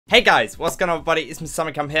Hey guys, what's going on everybody? It's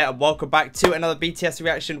Mr. Samicam here and welcome back to another BTS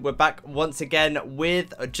reaction. We're back once again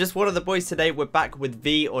with just one of the boys today. We're back with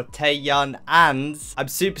V or Taeyeon, and I'm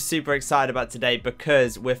super excited about today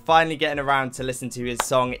because we're finally getting around to listen to his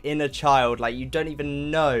song Inner Child. Like, you don't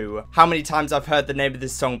even know how many times I've heard the name of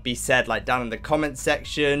this song be said, like down in the comment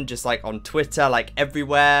section, just like on Twitter, like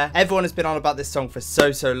everywhere. Everyone has been on about this song for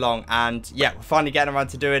so long, and yeah, we're finally getting around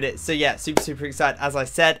to doing it. So yeah, super excited as I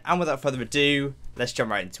said, and without further ado, let's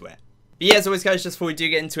jump right into it. But yeah, as always guys, just before we do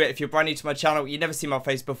get into it, if you're brand new to my channel, you've never seen my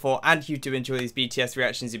face before, and you do enjoy these BTS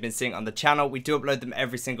reactions you've been seeing on the channel, we do upload them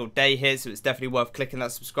every single day here, so it's definitely worth clicking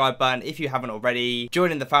that subscribe button if you haven't already.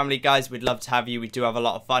 Join in the family guys, we'd love to have you. We do have a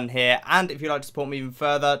lot of fun here, and if you'd like to support me even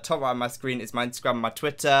further, top right of my screen is my Instagram and my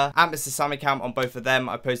Twitter, at Mr. Samicam on both of them.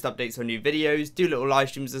 I post updates on new videos, do little live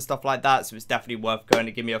streams and stuff like that, so it's definitely worth going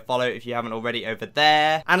to give me a follow if you haven't already over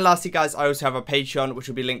there. And lastly guys, I also have a Patreon, which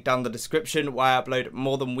will be linked down in the description, where I upload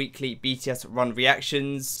more than weekly BTS run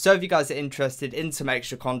reactions. So if you guys are interested in some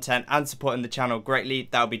extra content and supporting the channel greatly,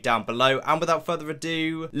 that'll be down below. And without further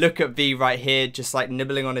ado, look at V right here, just like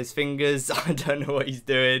nibbling on his fingers. I don't know what he's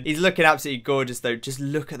doing. He's looking absolutely gorgeous though. Just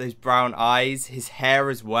look at those brown eyes, his hair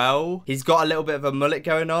as well. He's got a little bit of a mullet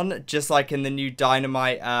going on, just like in the new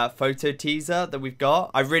Dynamite photo teaser that we've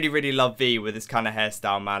got. I really love V with this kind of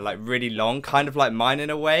hairstyle, man. Like really long, kind of like mine in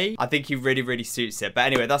a way. I think he really suits it. But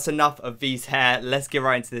anyway, that's enough of V's hair. Let's get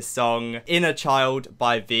right into this song, Inner Child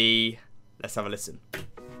by V. Let's have a listen.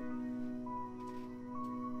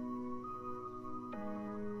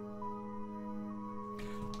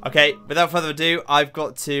 Okay, without further ado, I've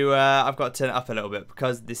got to turn it up a little bit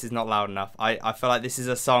because this is not loud enough. I feel like this is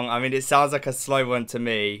a song. I mean, it sounds like a slow one to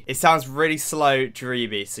me. It sounds really slow,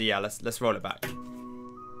 dreamy. So yeah, let's roll it back.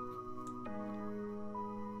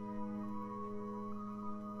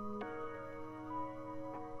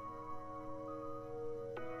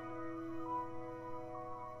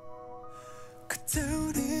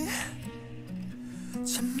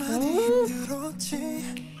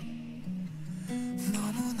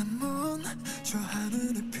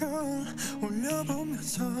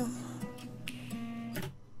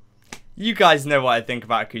 You guys know what I think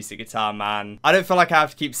about acoustic guitar, man. I don't feel like I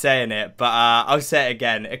have to keep saying it, but I'll say it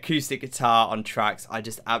again. Acoustic guitar on tracks, I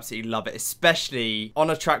just absolutely love it. Especially on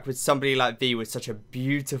a track with somebody like V with such a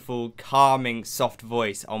beautiful, calming, soft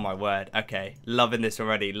voice. Oh my word. Okay, loving this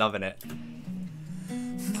already, loving it.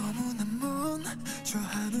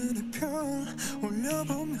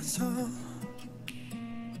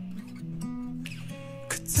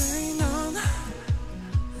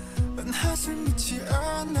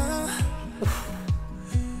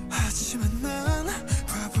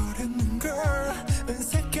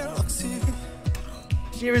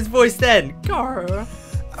 Hear his voice then, girl.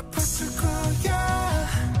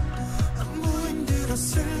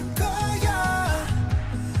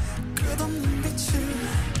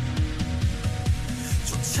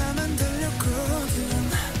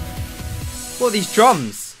 What are these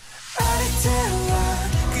drums?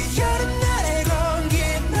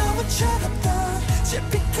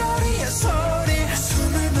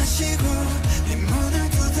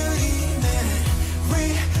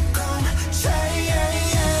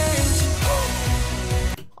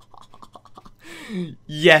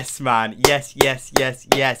 Yes, man. Yes.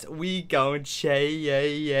 We gon'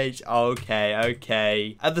 change.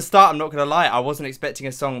 Okay. At the start, I'm not gonna lie, I wasn't expecting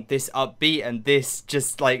a song this upbeat and this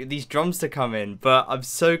just like these drums to come in, but I'm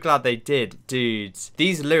so glad they did, dudes.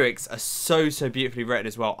 These lyrics are so beautifully written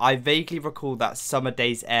as well. I vaguely recall that summer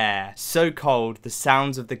day's air, so cold, the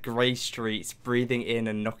sounds of the grey streets, breathing in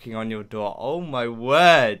and knocking on your door. Oh my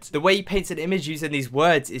word. The way he paints an image using these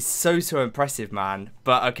words is so impressive, man.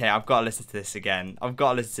 But okay, I've got to listen to this again. I've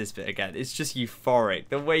got to listen to this bit again. It's just euphoric.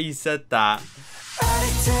 The way he said that.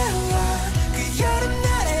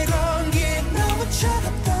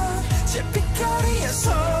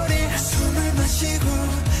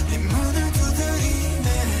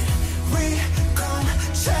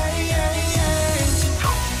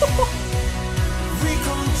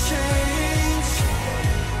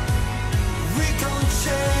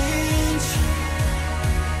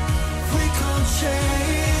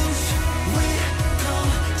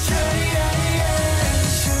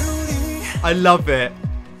 I love it.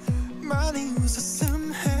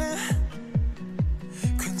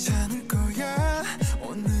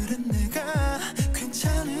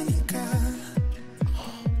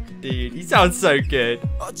 Dude, he sounds so good.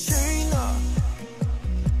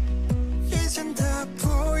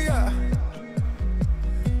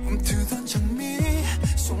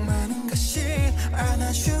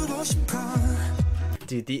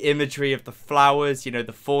 dude, the imagery of the flowers, you know,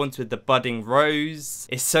 the thorns with the budding rose.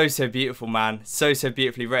 It's so beautiful, man. So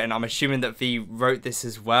beautifully written. I'm assuming that V wrote this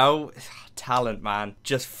as well. Talent, man.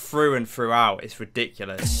 Just through and throughout. It's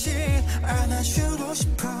ridiculous.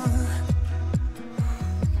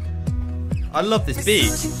 I love this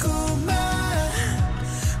beat.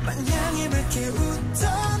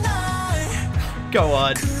 Go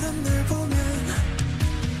on.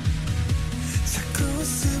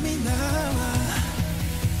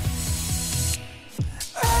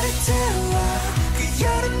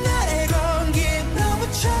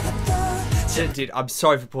 Dude, I'm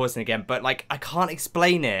sorry for pausing again, but like I can't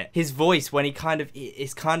explain it. His voice when he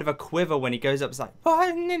it's kind of a quiver when he goes up. It's like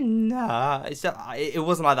it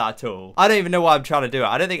wasn't like that at all. I don't even know why I'm trying to do it.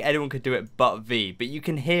 I don't think anyone could do it but V, but you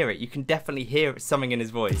can hear it. You can definitely hear something in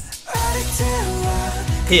his voice.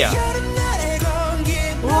 Here.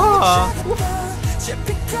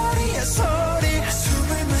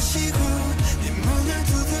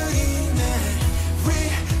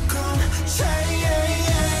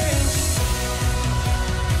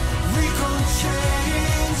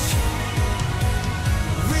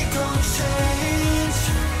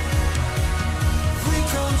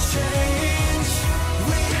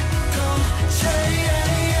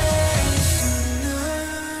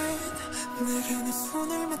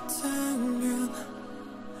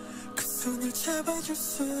 잡아줄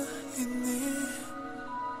수 있니?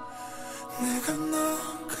 내가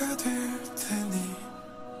너가 될 테니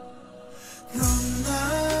넌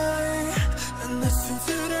나의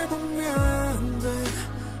낯설들을 보면 돼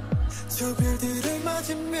저 별들을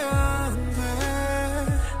맞으면 돼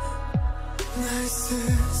나의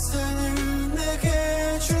세상을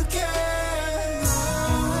내게 줄게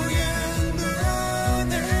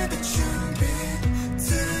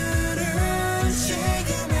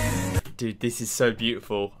Dude, this is so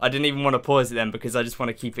beautiful. I didn't even want to pause it then because I just want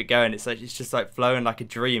to keep it going. It's like it's just like flowing like a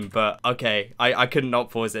dream. But okay, I couldn't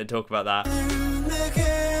not pause it and talk about that.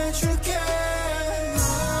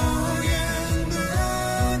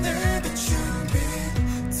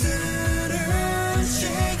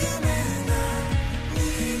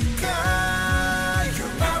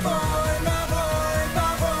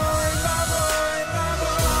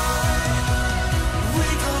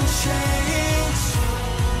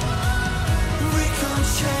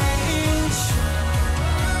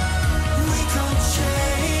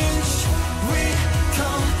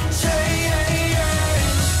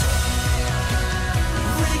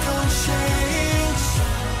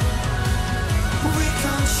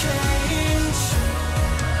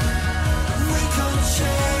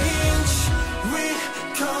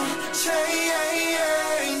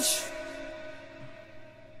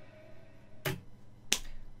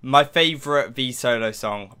 My favourite V solo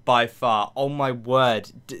song by far. Oh my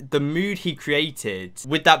word. The mood he created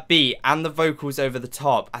with that beat and the vocals over the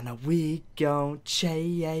top and a we gon'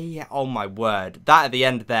 change. Oh my word. That at the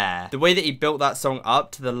end there. The way that he built that song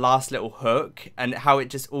up to the last little hook and how it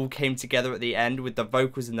just all came together at the end with the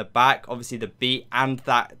vocals in the back, obviously the beat and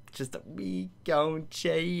that just that we gon'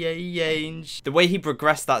 change. The way he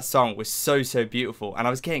progressed that song was so beautiful, and I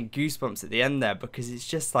was getting goosebumps at the end there because it's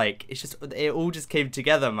just like it all just came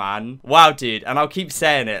together, man. Wow, dude. And I'll keep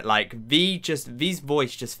saying it, like V's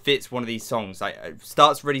voice just fits one of these songs. Like it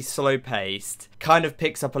starts really slow paced, kind of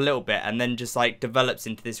picks up a little bit, and then just like develops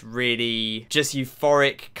into this really just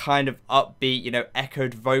euphoric kind of upbeat, you know,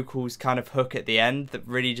 echoed vocals kind of hook at the end that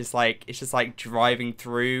really just like it's just like driving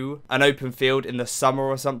through an open field in the summer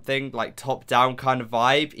or something, like top down kind of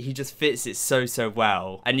vibe. He just fits it so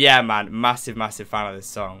well. And yeah, man, massive fan of this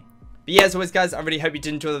song. But yeah, as always, guys, I really hope you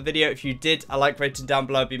did enjoy the video. If you did, a like rating down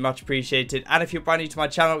below would be much appreciated. And if you're brand new to my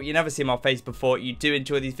channel, you never seen my face before, you do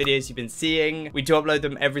enjoy these videos you've been seeing. We do upload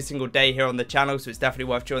them every single day here on the channel, so it's definitely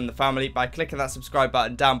worth joining the family by clicking that subscribe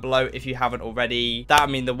button down below if you haven't already. That would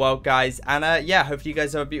mean the world, guys. And yeah, hopefully you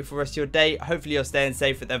guys have a beautiful rest of your day. Hopefully you're staying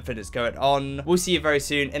safe with everything that's going on. We'll see you very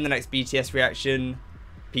soon in the next BTS reaction.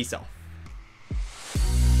 Peace off.